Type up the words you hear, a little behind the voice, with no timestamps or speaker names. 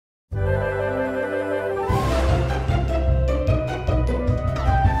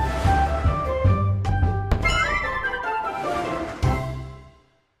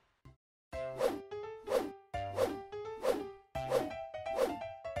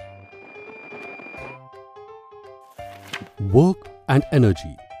Work and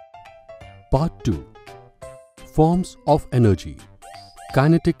Energy. Part 2. Forms of Energy.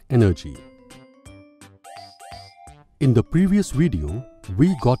 Kinetic Energy. In the previous video,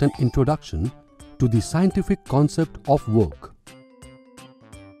 we got an introduction to the scientific concept of work.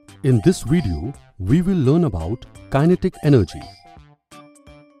 In this video, we will learn about kinetic energy.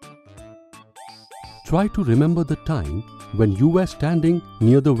 Try to remember the time when you were standing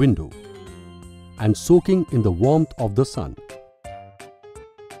near the window and soaking in the warmth of the sun.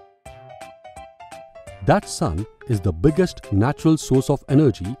 That sun is the biggest natural source of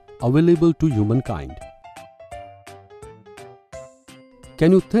energy available to humankind.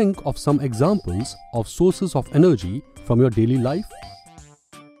 Can you think of some examples of sources of energy from your daily life?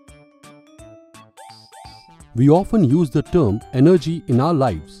 We often use the term energy in our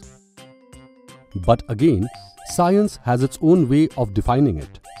lives. But again, science has its own way of defining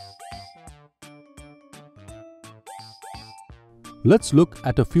it. Let's look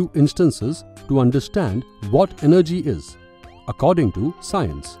at a few instances to understand what energy is, according to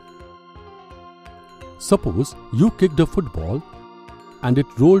science. Suppose you kicked a football and it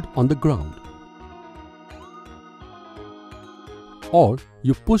rolled on the ground. Or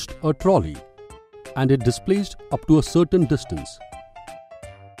you pushed a trolley and it displaced up to a certain distance.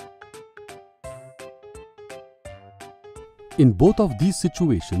 In both of these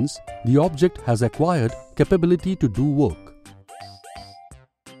situations, the object has acquired capability to do work.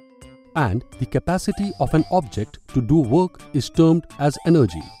 And the capacity of an object to do work is termed as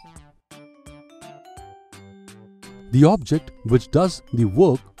energy. The object which does the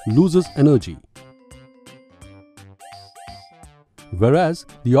work loses energy, whereas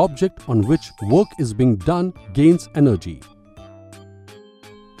the object on which work is being done gains energy.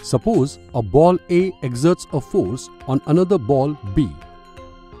 Suppose a ball A exerts a force on another ball B.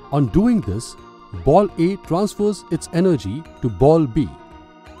 On doing this, ball A transfers its energy to ball B.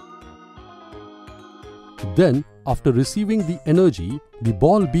 Then, after receiving the energy, the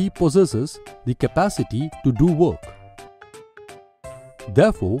ball B possesses the capacity to do work.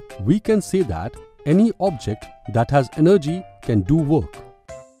 Therefore, we can say that any object that has energy can do work.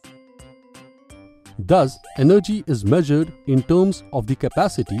 Thus, energy is measured in terms of the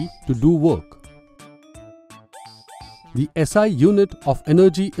capacity to do work. The SI unit of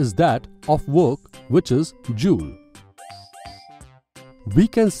energy is that of work, which is joule. We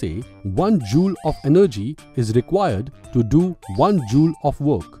can say 1 joule of energy is required to do 1 joule of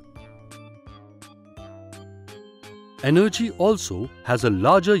work. Energy also has a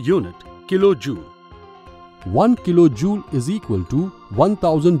larger unit, kilojoule. 1 kilojoule is equal to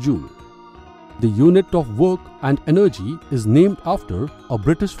 1000 joule. The unit of work and energy is named after a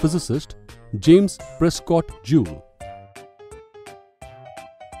British physicist, James Prescott Joule.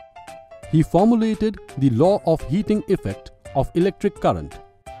 He formulated the law of heating effect of electric current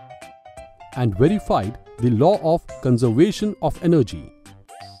and verified the law of conservation of energy.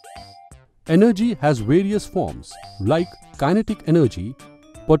 Energy has various forms like kinetic energy,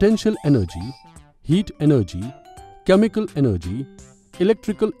 potential energy, heat energy, chemical energy,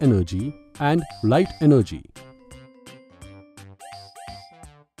 electrical energy, and light energy.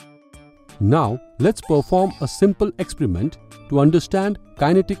 Now, let's perform a simple experiment to understand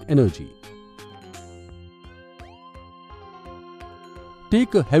kinetic energy.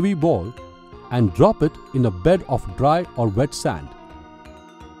 Take a heavy ball and drop it in a bed of dry or wet sand.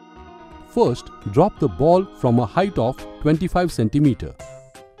 First, drop the ball from a height of 25 cm.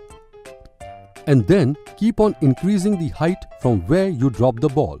 And then keep on increasing the height from where you drop the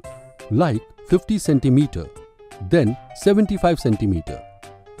ball, like 50 cm, then 75 cm,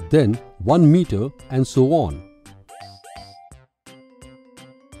 then 1 meter, and so on.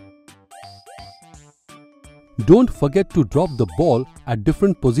 Don't forget to drop the ball at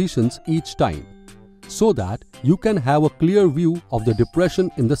different positions each time, so that you can have a clear view of the depression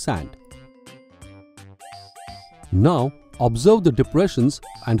in the sand. Now, observe the depressions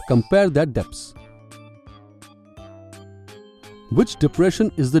and compare their depths. Which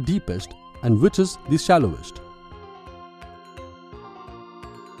depression is the deepest and which is the shallowest?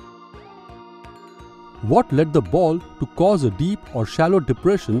 What led the ball to cause a deep or shallow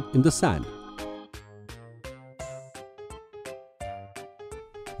depression in the sand?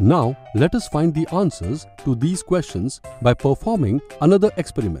 Now, let us find the answers to these questions by performing another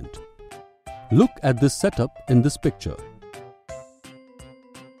experiment. Look at this setup in this picture.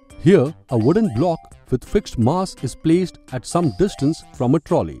 Here, a wooden block with fixed mass is placed at some distance from a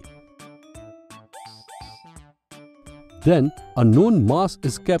trolley. Then, a known mass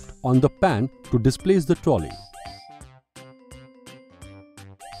is kept on the pan to displace the trolley.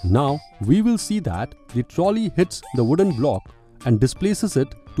 Now we will see that the trolley hits the wooden block and displaces it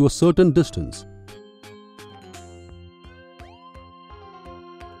to a certain distance.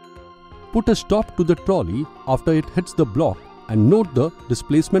 Put a stop to the trolley after it hits the block and note the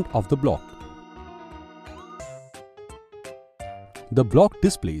displacement of the block. The block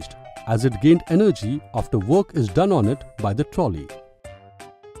displaced as it gained energy after work is done on it by the trolley.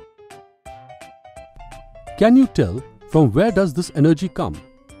 Can you tell from where does this energy come?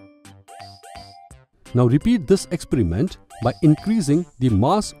 Now repeat this experiment by increasing the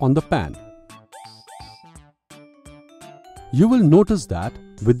mass on the pan. You will notice that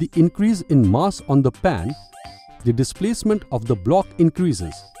with the increase in mass on the pan, the displacement of the block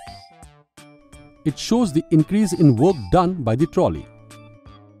increases. It shows the increase in work done by the trolley.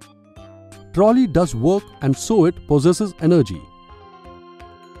 Trolley does work and so it possesses energy.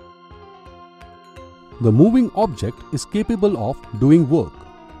 The moving object is capable of doing work.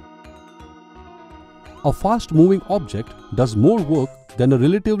 A fast-moving object does more work than a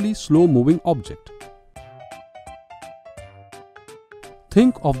relatively slow-moving object.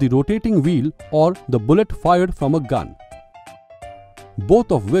 Think of the rotating wheel or the bullet fired from a gun,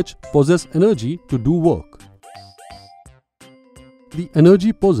 both of which possess energy to do work. The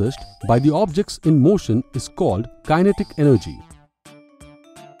energy possessed by the objects in motion is called kinetic energy.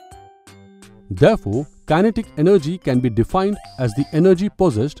 Therefore, kinetic energy can be defined as the energy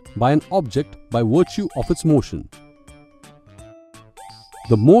possessed by an object by virtue of its motion.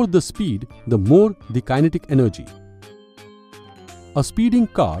 The more the speed, the more the kinetic energy. A speeding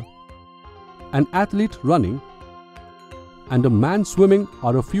car, an athlete running, and a man swimming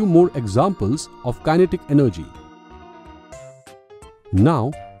are a few more examples of kinetic energy.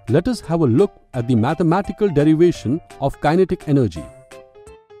 Now, let us have a look at the mathematical derivation of kinetic energy.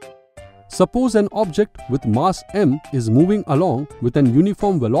 Suppose an object with mass m is moving along with an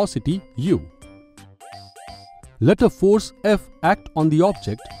uniform velocity u. Let a force F act on the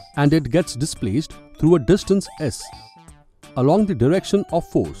object and it gets displaced through a distance s along the direction of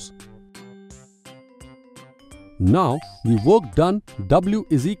force. Now, the work done W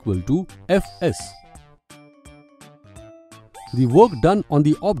is equal to Fs. The work done on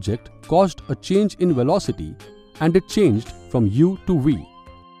the object caused a change in velocity and it changed from u to v.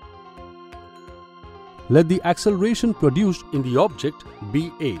 Let the acceleration produced in the object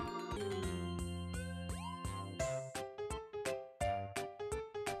be a.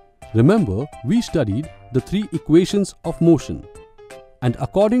 Remember, we studied the three equations of motion, and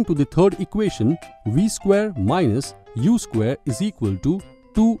according to the third equation, v square minus u square is equal to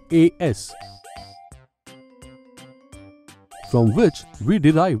 2as, from which we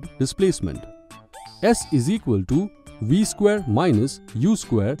derived displacement. S is equal to v square minus u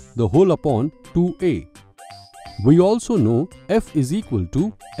square the whole upon 2a. We also know F is equal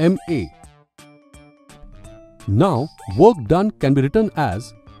to ma. Now, work done can be written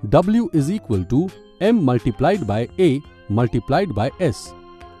as W is equal to m multiplied by a multiplied by s,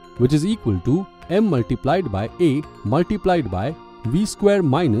 which is equal to m multiplied by a multiplied by v square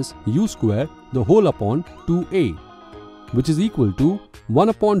minus u square the whole upon 2a, which is equal to 1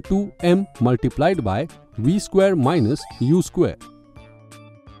 upon 2m multiplied by v square minus u square.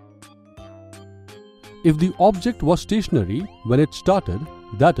 If the object was stationary when it started,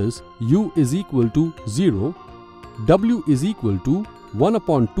 that is, u is equal to 0, W is equal to 1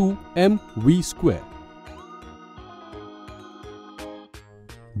 upon 2 mv square.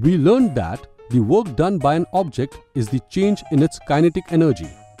 We learned that the work done by an object is the change in its kinetic energy.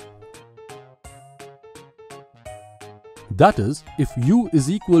 That is, if u is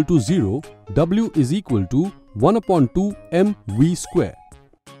equal to 0, W is equal to 1 upon 2 mv square.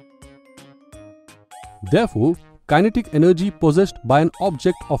 Therefore, kinetic energy possessed by an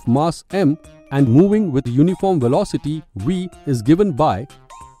object of mass m and moving with uniform velocity v is given by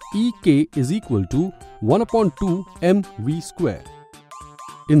Ek is equal to 1 upon 2 mv square.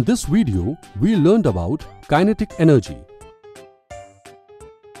 In this video, we learned about kinetic energy.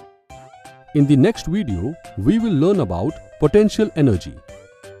 In the next video, we will learn about potential energy.